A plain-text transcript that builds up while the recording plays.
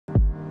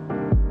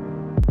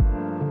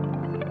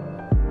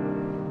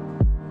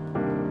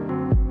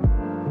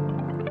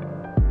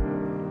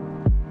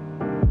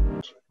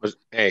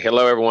Hey,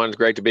 hello, everyone. It's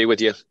great to be with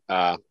you.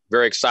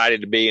 Very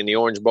excited to be in the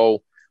Orange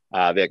Bowl.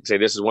 Say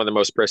this is one of the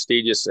most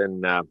prestigious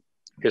and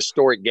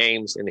historic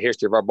games in the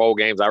history of our bowl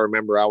games. I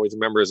always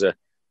remember as a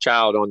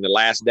child on the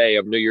last day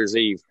of New Year's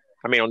Eve.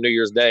 On New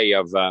Year's Day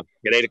at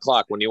 8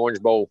 o'clock when the Orange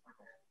Bowl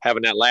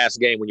having that last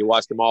game when you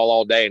watched them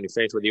all day and you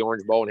finished with the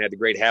Orange Bowl and had the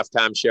great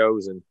halftime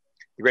shows and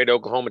the great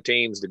Oklahoma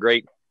teams, the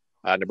great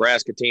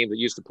Nebraska teams that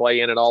used to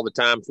play in it all the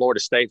time. Florida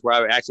State, where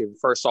I actually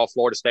first saw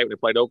Florida State when they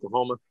played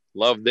Oklahoma.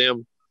 Loved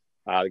them.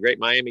 The great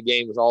Miami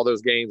games, all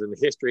those games in the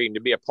history, and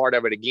to be a part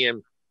of it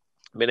again,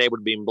 been able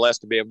to be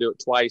blessed to be able to do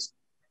it twice.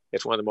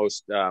 It's one of the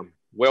most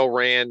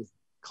well-ran,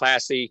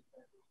 classy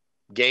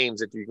games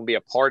that you can be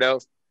a part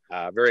of.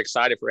 Very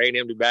excited for A&M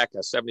to be back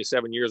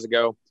 77 years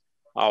ago.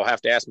 I'll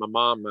have to ask my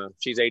mom.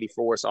 She's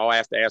 84, so I'll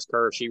have to ask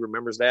her if she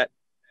remembers that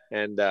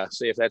and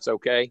see if that's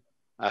okay.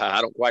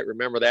 I don't quite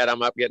remember that.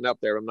 I'm getting up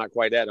there. I'm not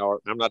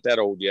that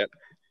old yet.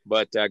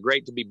 But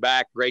great to be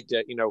back. Great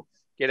to,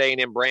 get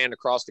A&M brand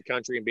across the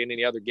country and be in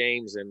any other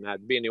games and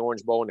be in the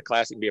Orange Bowl and the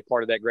Classic and be a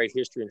part of that great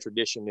history and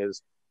tradition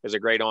is a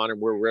great honor.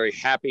 We're very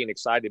happy and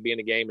excited to be in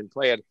the game and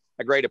play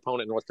a great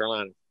opponent in North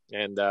Carolina.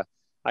 And like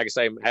I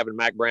say, having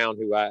Mac Brown,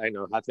 who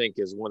I think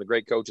is one of the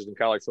great coaches in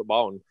college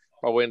football and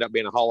probably end up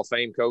being a Hall of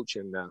Fame coach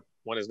and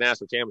won his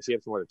national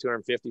championships in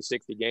 250,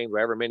 60 games,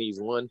 however many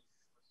he's won.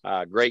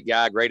 Great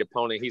guy, great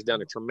opponent. He's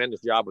done a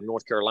tremendous job with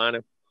North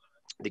Carolina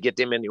to get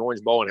them in the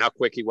Orange Bowl and how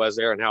quick he was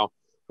there and how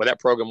what that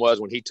program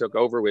was when he took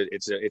over.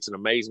 It's an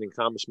amazing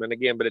accomplishment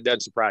again, but it doesn't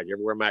surprise you.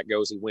 Everywhere Matt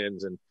goes, he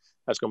wins, and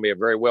that's going to be a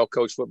very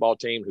well-coached football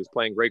team who's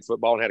playing great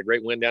football and had a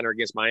great win down there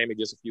against Miami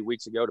just a few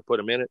weeks ago to put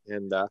them in it.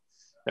 And now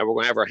we're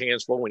going to have our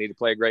hands full. We need to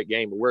play a great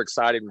game, but we're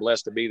excited and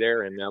blessed to be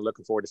there and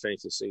looking forward to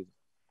finish this season.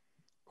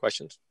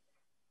 Questions?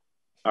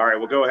 All right,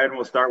 we'll go ahead and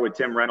we'll start with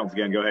Tim Reynolds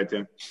again. Go ahead,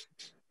 Tim.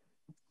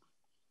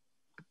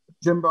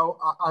 Jimbo,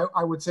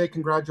 I would say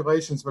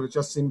congratulations, but it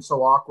just seems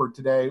so awkward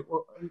today.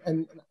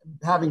 And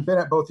having been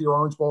at both of your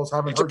Orange Bowls,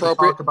 having heard you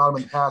talk about them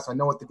in the past, I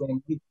know what the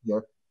game teaches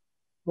you.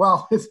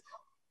 Well,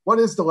 what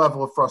is the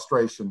level of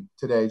frustration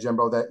today,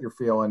 Jimbo, that you're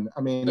feeling?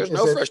 There's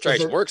no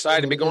frustration. We're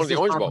excited to be going to the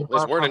Orange Bowl.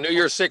 We're in a New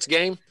Year's Six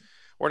game.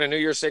 We're in a New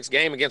Year's Six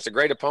game against a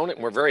great opponent,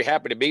 and we're very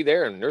happy to be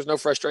there, and there's no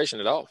frustration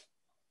at all.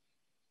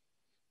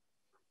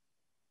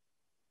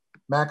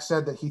 Max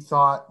said that he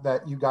thought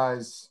that you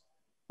guys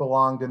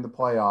belonged in the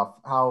playoff.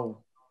 How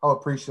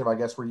appreciative, I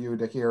guess, were you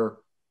to hear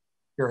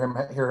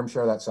him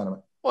share that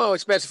sentiment? Well,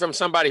 especially from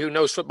somebody who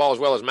knows football as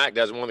well as Mac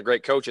does and one of the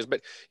great coaches.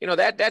 But,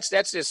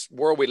 that's this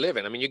world we live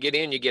in. You get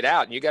in, you get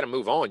out, and you got to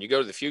move on. You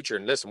go to the future.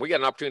 And listen, we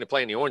got an opportunity to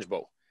play in the Orange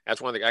Bowl. That's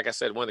like I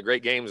said, one of the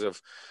great games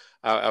of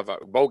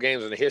bowl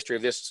games in the history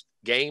of this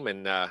game,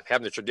 and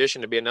having the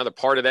tradition to be another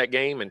part of that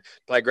game and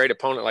play a great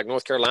opponent like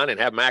North Carolina and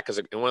have Mac as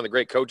one of the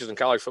great coaches in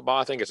college football.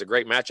 I think it's a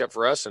great matchup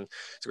for us, and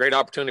it's a great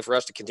opportunity for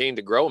us to continue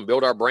to grow and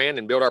build our brand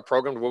and build our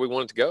program to where we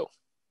want it to go.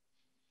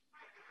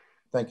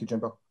 Thank you,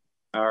 Jimbo.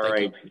 All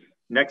right.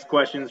 Next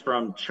question is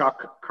from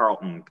Chuck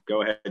Carlton.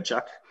 Go ahead,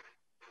 Chuck.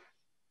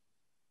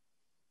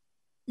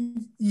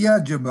 Yeah,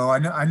 Jimbo,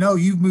 I know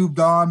you've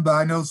moved on, but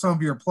I know some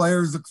of your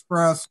players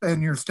expressed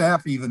and your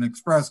staff even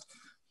expressed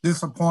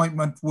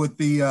disappointment with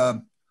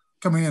the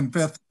coming in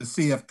fifth to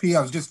CFP.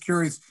 I was just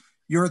curious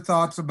your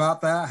thoughts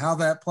about that, how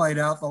that played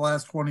out the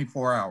last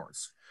 24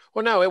 hours.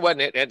 Well, no, it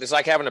wasn't. It's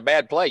like having a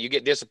bad play. You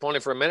get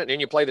disappointed for a minute, and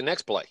then you play the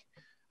next play.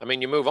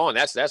 You move on.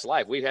 That's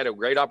life. We've had a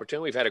great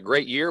opportunity. We've had a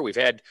great year. We've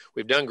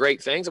done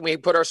great things, and we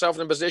put ourselves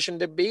in a position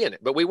to be in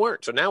it, but we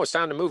weren't. So now it's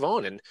time to move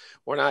on, and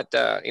we're not.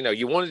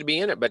 You wanted to be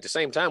in it, but at the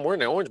same time, we're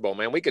in the Orange Bowl,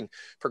 man. We can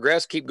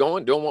progress, keep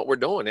going, doing what we're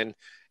doing, and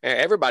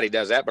everybody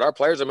does that. But our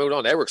players have moved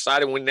on. They were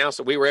excited when we announced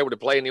that we were able to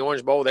play in the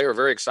Orange Bowl. They were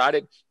very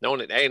excited, knowing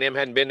that A&M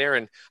hadn't been there,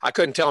 and I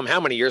couldn't tell them how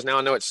many years. Now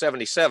I know it's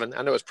 77.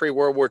 I know it's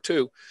pre-World War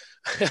II,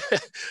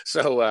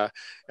 so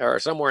or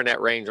somewhere in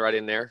that range, right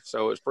in there.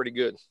 So it was pretty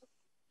good.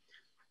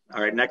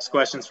 All right, next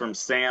question's from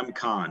Sam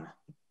Kahn.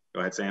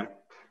 Go ahead, Sam.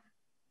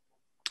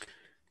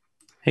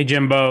 Hey,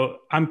 Jimbo.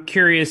 I'm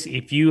curious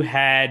if you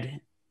had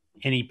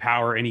any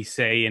power, any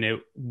say in it,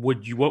 what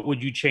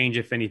would you change,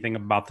 if anything,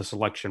 about the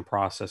selection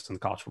process in the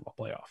college football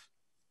playoff?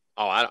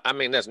 Oh,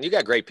 listen, you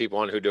got great people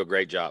on who do a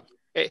great job.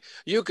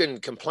 You can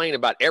complain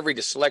about every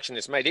selection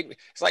that's made.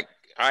 It's like,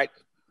 all right,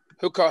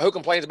 who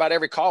complains about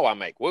every call I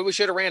make? Well, we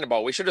should have ran the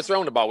ball. We should have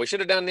thrown the ball. We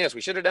should have done this.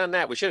 We should have done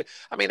that.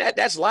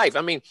 That's life.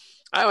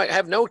 I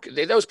have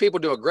those people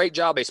do a great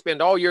job. They spend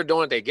all year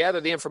doing it. They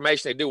gather the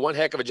information. They do one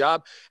heck of a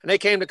job, and they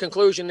came to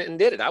conclusion and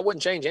did it. I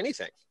wouldn't change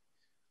anything.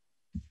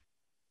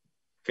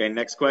 Okay,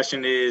 next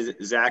question is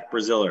Zach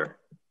Braziller.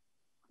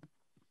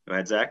 Go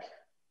ahead, Zach.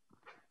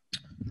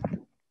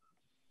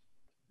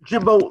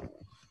 Jimbo,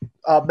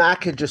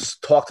 Mac had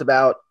just talked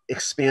about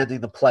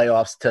expanding the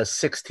playoffs to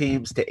 6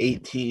 teams, to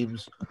 8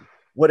 teams.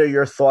 What are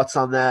your thoughts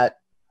on that?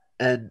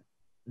 And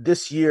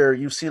this year,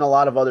 you've seen a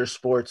lot of other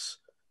sports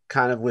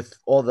kind of with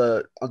all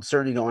the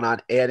uncertainty going on,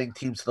 adding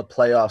teams to the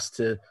playoffs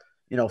to,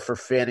 for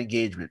fan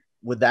engagement.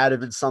 Would that have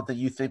been something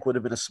you think would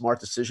have been a smart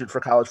decision for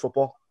college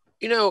football?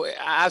 You know,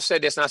 I've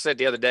said this and I said it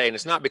the other day, and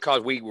it's not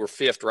because we were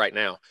fifth right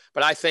now,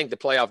 but I think the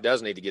playoff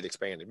does need to get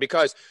expanded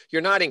because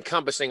you're not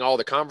encompassing all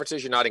the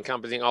conferences. You're not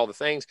encompassing all the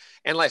things.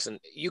 And listen,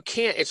 you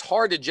can't, it's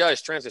hard to judge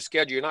strength of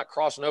schedule. You're not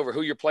crossing over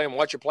who you're playing,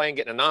 what you're playing,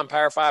 getting a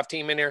non-Power 5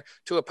 team in there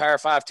to a Power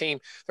 5 team.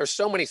 There's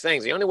so many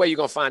things. The only way you're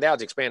going to find out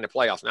is expand the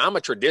playoffs. Now, I'm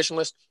a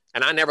traditionalist,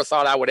 and I never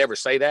thought I would ever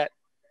say that.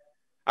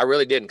 I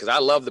really didn't because I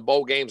love the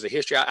bowl games, the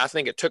history. I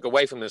think it took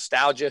away from the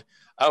nostalgia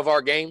of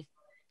our game.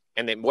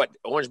 And then what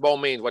Orange Bowl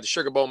means, what the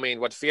Sugar Bowl means,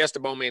 what the Fiesta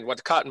Bowl means, what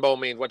the Cotton Bowl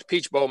means, what the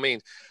Peach Bowl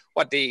means,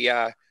 what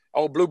the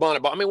old Blue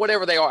Bonnet Bowl. I mean,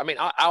 whatever they are. I mean,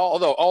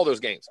 although all those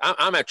games,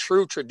 I'm a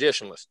true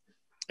traditionalist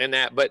in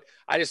that. But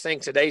I just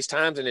think today's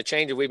times and the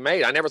changes we've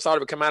made, I never thought it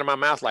would come out of my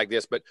mouth like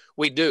this, but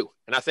we do.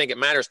 And I think it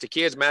matters to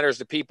kids, matters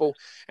to people.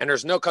 And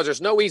there's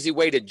no easy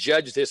way to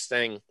judge this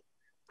thing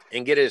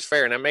and get it as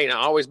fair. And it may not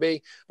always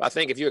be, but I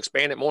think if you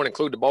expand it more and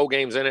include the bowl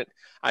games in it,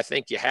 I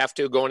think you have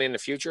to going in the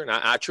future. And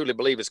I truly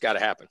believe it's got to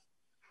happen.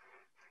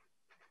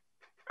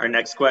 Our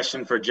next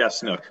question for Jeff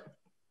Snook.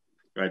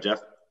 Go ahead,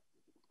 Jeff.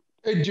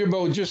 Hey,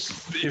 Jimbo,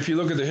 just if you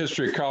look at the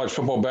history of college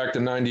football back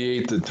to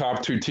 98, the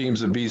top two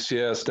teams of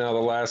BCS, now the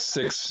last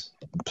 6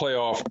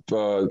 playoff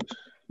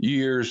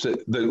years,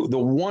 the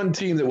one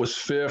team that was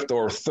 5th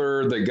or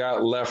 3rd that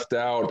got left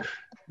out,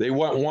 they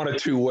went one of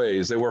two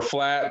ways. They were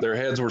flat, their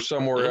heads were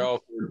somewhere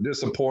else, were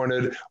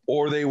disappointed,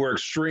 or they were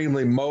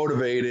extremely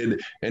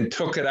motivated and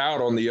took it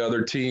out on the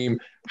other team.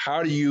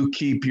 How do you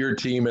keep your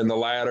team in the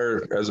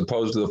latter as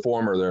opposed to the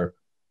former there?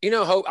 You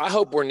know, I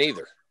hope we're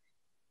neither.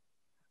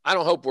 I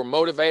don't hope we're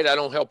motivated. I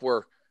don't hope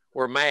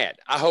we're mad.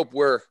 I hope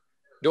we're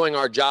doing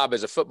our job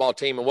as a football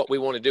team and what we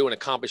want to do and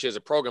accomplish as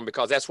a program,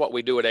 because that's what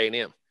we do at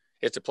A&M.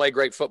 It's to play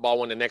great football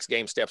when the next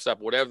game steps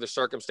up, whatever the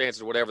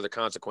circumstances, whatever the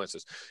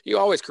consequences. You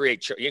always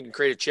you can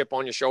create a chip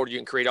on your shoulder. You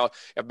can create all,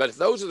 but if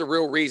those are the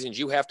real reasons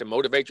you have to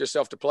motivate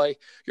yourself to play,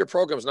 your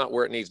program's not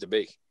where it needs to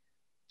be.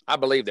 I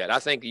believe that. I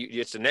think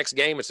it's the next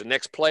game, it's the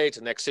next play, it's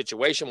the next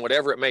situation,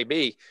 whatever it may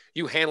be,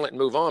 you handle it and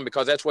move on,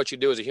 because that's what you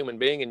do as a human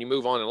being and you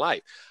move on in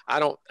life. I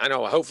know,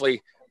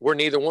 hopefully we're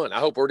neither one. I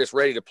hope we're just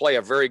ready to play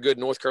a very good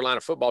North Carolina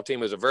football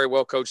team. It's a very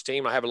well-coached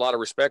team I have a lot of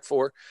respect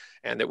for,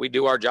 and that we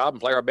do our job and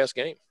play our best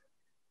game.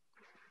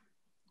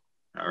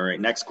 All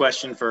right, next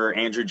question for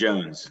Andrew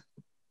Jones.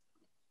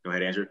 Go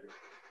ahead, Andrew.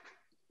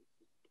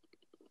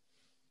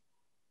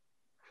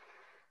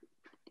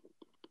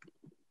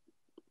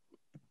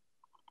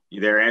 You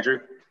there, Andrew?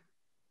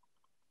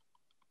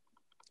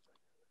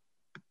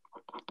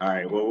 All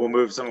right, well,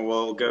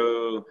 we'll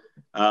go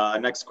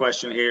next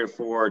question here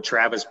for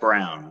Travis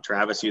Brown.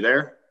 Travis, you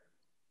there?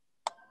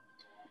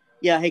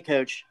 Yeah, hey,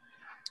 Coach.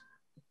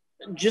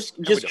 Just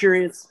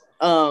curious,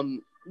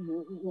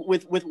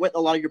 with what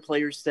a lot of your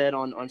players said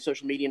on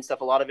social media and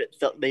stuff, a lot of it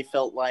they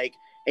felt like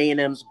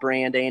A&M's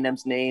brand,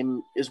 A&M's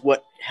name is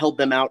what held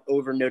them out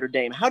over Notre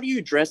Dame. How do you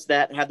address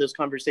that, have those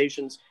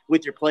conversations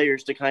with your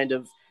players to kind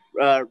of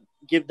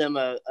give them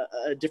a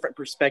different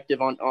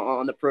perspective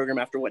on the program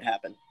after what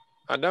happened?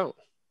 I don't.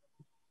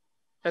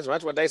 That's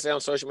what they say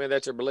on social media.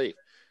 That's their belief.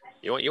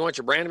 You want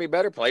your brand to be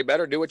better, play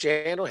better, do what you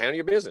handle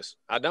your business.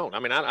 I don't. I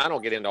mean, I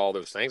don't get into all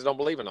those things. I don't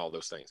believe in all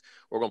those things.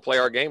 We're going to play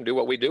our game, do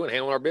what we do, and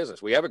handle our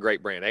business. We have a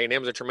great brand.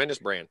 A&M is a tremendous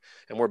brand,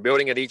 and we're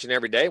building it each and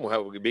every day.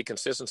 We'll be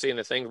consistency in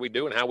the things we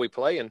do and how we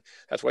play, and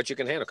that's what you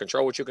can handle.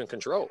 Control what you can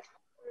control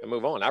and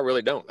move on. I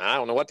really don't. I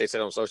don't know what they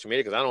said on social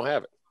media because I don't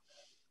have it.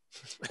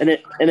 And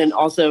then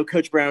also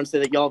Coach Brown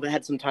said that y'all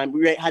had some time.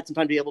 We had some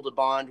time to be able to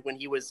bond when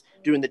he was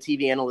doing the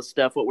TV analyst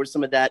stuff. What were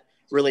some of that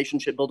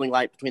relationship building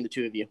like between the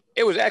two of you?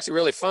 It was actually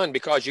really fun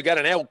because you got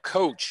an old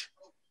coach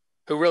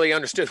who really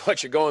understood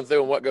what you're going through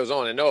and what goes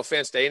on. And no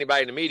offense to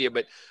anybody in the media,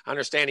 but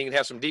understanding you can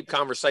have some deep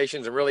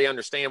conversations and really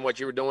understand what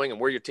you were doing and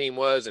where your team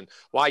was and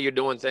why you're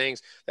doing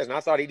things. And I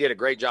thought he did a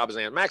great job as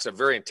an analyst. Mac's a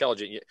very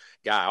intelligent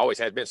guy. Always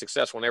has been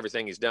successful in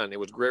everything he's done. It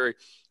was very,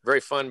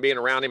 very fun being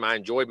around him. I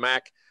enjoyed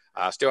Mac.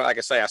 Still, like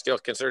I say, I still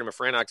consider him a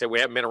friend. Like I said, we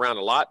haven't been around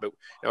a lot, but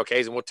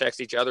occasionally we'll text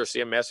each other,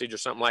 see a message or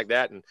something like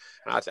that. And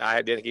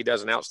I think he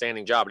does an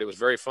outstanding job. But it was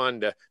very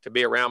fun to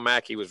be around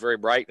Mac. He was very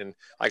bright. And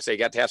like I say, you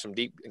got to have some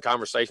deep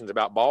conversations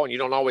about ball. And you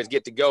don't always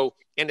get to go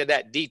into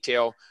that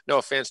detail. No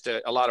offense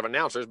to a lot of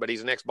announcers, but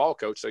he's an ex-ball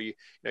coach. So, you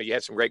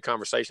had some great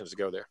conversations to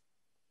go there.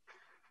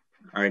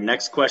 All right,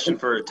 next question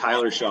for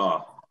Tyler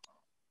Shaw.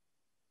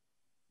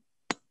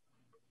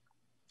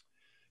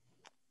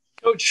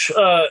 Coach,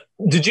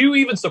 did you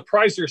even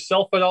surprise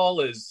yourself at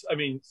all?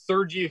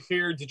 Third year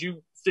here, did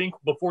you think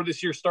before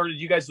this year started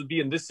you guys would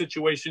be in this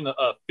situation,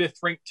 a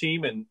 5th-ranked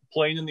team and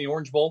playing in the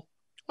Orange Bowl?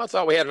 I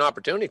thought we had an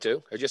opportunity to.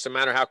 It was just a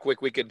matter of how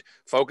quick we could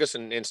focus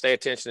and stay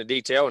attention to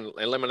detail and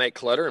eliminate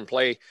clutter and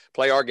play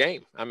our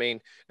game. I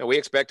mean, we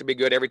expect to be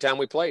good every time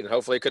we played, and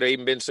hopefully it could have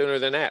even been sooner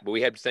than that. But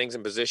we had things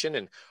in position,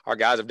 and our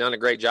guys have done a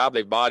great job.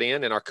 They've bought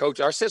in, and our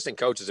assistant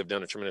coaches have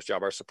done a tremendous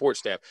job. Our support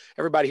staff,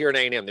 everybody here at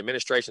A&M, the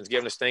administration's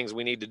given us things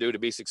we need to do to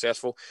be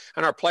successful,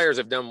 and our players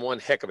have done one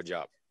heck of a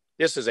job.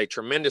 This is a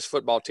tremendous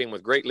football team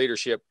with great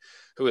leadership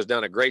who has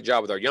done a great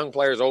job with our young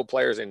players, old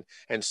players, and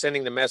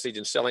sending the message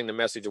and selling the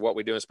message of what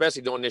we do,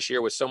 especially doing this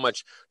year with so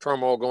much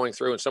turmoil going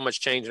through and so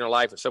much change in our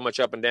life and so much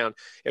up and down.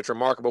 It's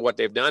remarkable what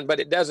they've done, but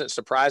it doesn't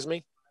surprise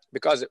me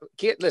because,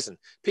 listen,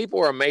 people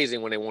are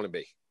amazing when they want to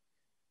be.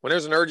 When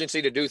there's an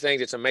urgency to do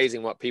things, it's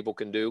amazing what people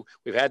can do.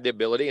 We've had the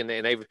ability, and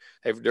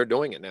they're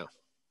doing it now.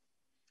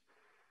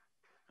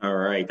 All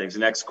right. Thanks.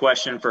 Next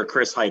question for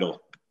Chris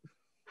Heidel.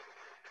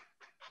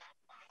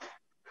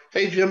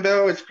 Hey,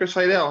 Jimbo, it's Chris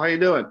Heidel. How you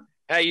doing?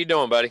 How you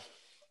doing, buddy?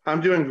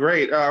 I'm doing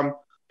great.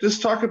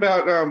 Just talk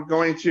about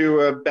going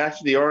to back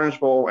to the Orange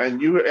Bowl,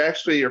 and you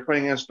actually are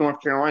playing against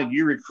North Carolina.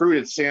 You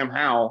recruited Sam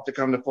Howell to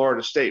come to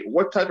Florida State.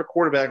 What type of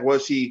quarterback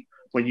was he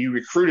when you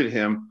recruited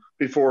him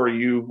before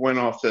you went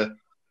off to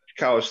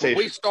College Station?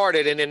 Well, we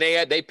started, and then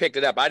they picked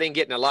it up. I didn't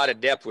get in a lot of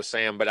depth with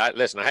Sam, but I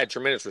had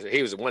tremendous.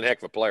 He was one heck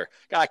of a player.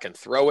 Guy can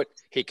throw it.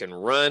 He can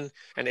run,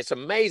 and it's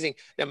amazing.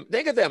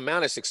 Think of the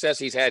amount of success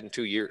he's had in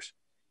 2 years.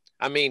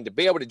 I mean, to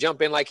be able to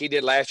jump in like he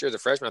did last year as a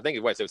freshman, I think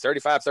it was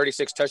 35,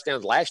 36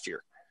 touchdowns last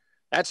year.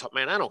 I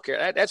don't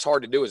care. That's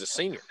hard to do as a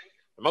senior.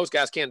 Most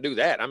guys can't do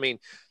that. I mean,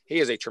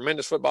 he is a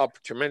tremendous football,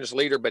 tremendous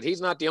leader, but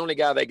he's not the only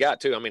guy they got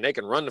to. I mean, they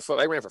can run the foot.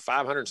 They ran for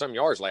 500 some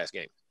yards last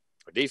game.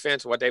 For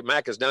defense, what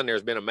Mac has done there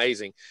has been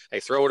amazing. They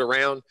throw it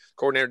around.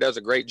 Coordinator does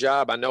a great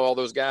job. I know all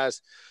those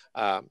guys.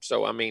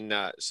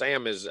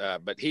 Sam is,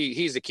 but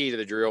he's the key to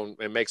the drill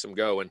and makes them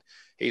go. And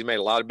he's made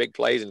a lot of big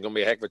plays and it's going to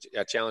be a heck of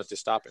a challenge to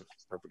stop him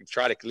or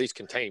try to at least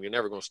contain him. You're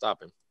never going to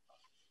stop him.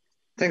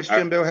 Thanks,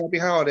 Jimbo. Happy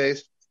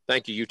holidays.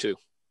 Thank you. You too.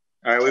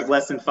 All right. We have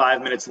less than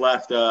 5 minutes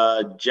left.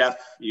 Jeff,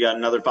 you got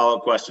another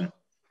follow-up question?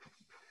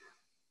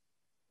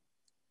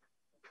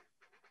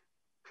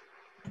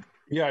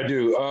 Yeah, I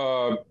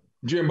do.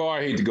 Jimbo,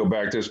 I hate to go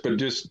back to this, but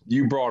just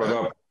you brought it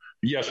up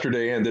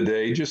yesterday and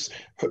today. Just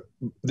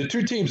the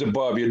two teams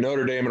above you,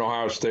 Notre Dame and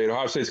Ohio State.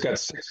 Ohio State's got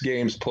 6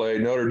 games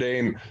played. Notre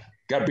Dame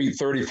got beat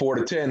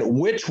 34-10.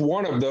 Which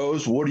one of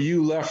those would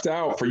you left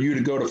out for you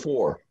to go to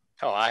 4?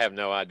 Oh, I have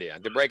no idea.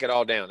 To break it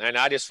all down. And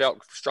I just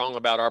felt strong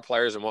about our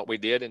players and what we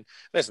did. And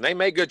listen, they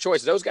made good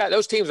choices.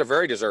 Those teams are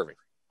very deserving.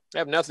 They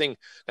have nothing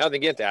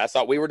against that. I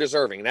thought we were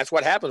deserving. And that's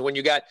what happens when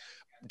you got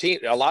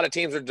a lot of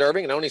teams are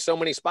deserving and only so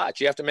many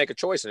spots. You have to make a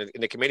choice. And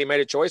the committee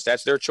made a choice.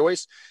 That's their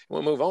choice.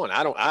 We'll move on.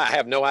 I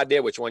have no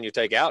idea which one you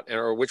take out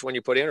or which one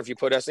you put in or if you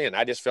put us in.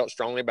 I just felt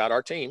strongly about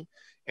our team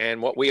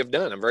and what we have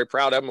done. I'm very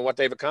proud of them and what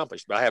they've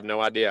accomplished, but I have no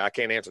idea. I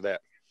can't answer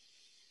that.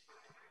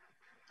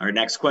 Our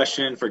next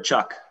question for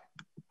Chuck.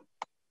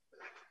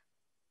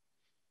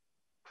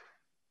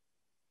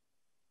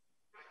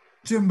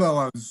 Jimbo,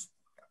 I was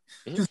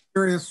just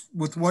curious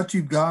with what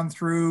you've gone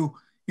through,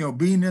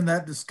 being in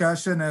that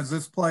discussion as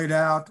this played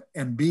out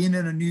and being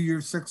in a New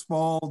Year's Six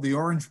Bowl, the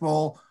Orange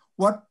Bowl,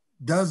 what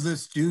does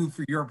this do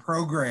for your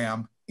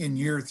program in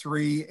year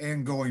 3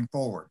 and going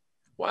forward?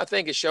 Well, I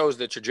think it shows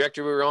the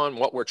trajectory we're on,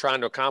 what we're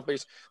trying to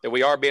accomplish, that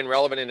we are being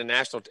relevant in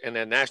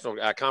the national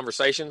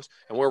conversations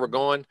and where we're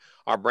going.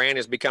 Our brand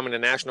is becoming a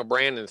national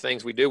brand and the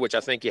things we do, which I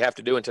think you have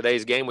to do in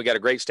today's game. We got a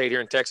great state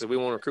here in Texas we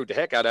want to recruit the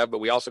heck out of, but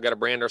we also got to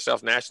brand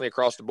ourselves nationally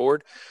across the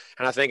board.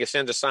 And I think it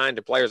sends a sign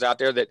to players out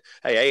there that,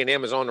 hey,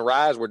 A&M is on the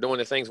rise. We're doing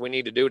the things we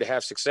need to do to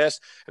have success.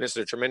 And this is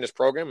a tremendous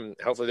program, and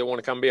hopefully they want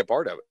to come be a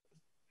part of it.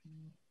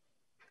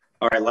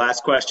 All right,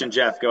 last question,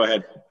 Jeff. Go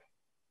ahead.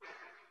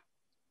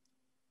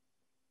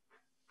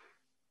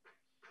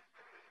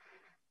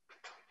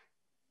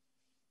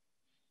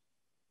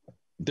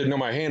 Didn't know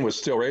my hand was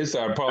still raised.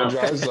 I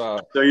apologize.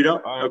 So you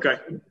don't? Okay.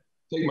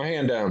 Take my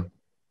hand down.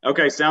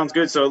 Okay, sounds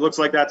good. So it looks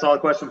like that's all the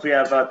questions we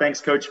have.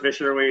 Thanks, Coach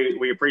Fisher.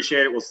 We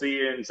appreciate it. We'll see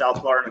you in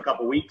South Florida in a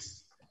couple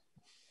weeks.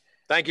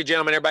 Thank you,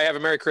 gentlemen. Everybody have a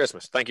Merry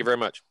Christmas. Thank you very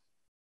much.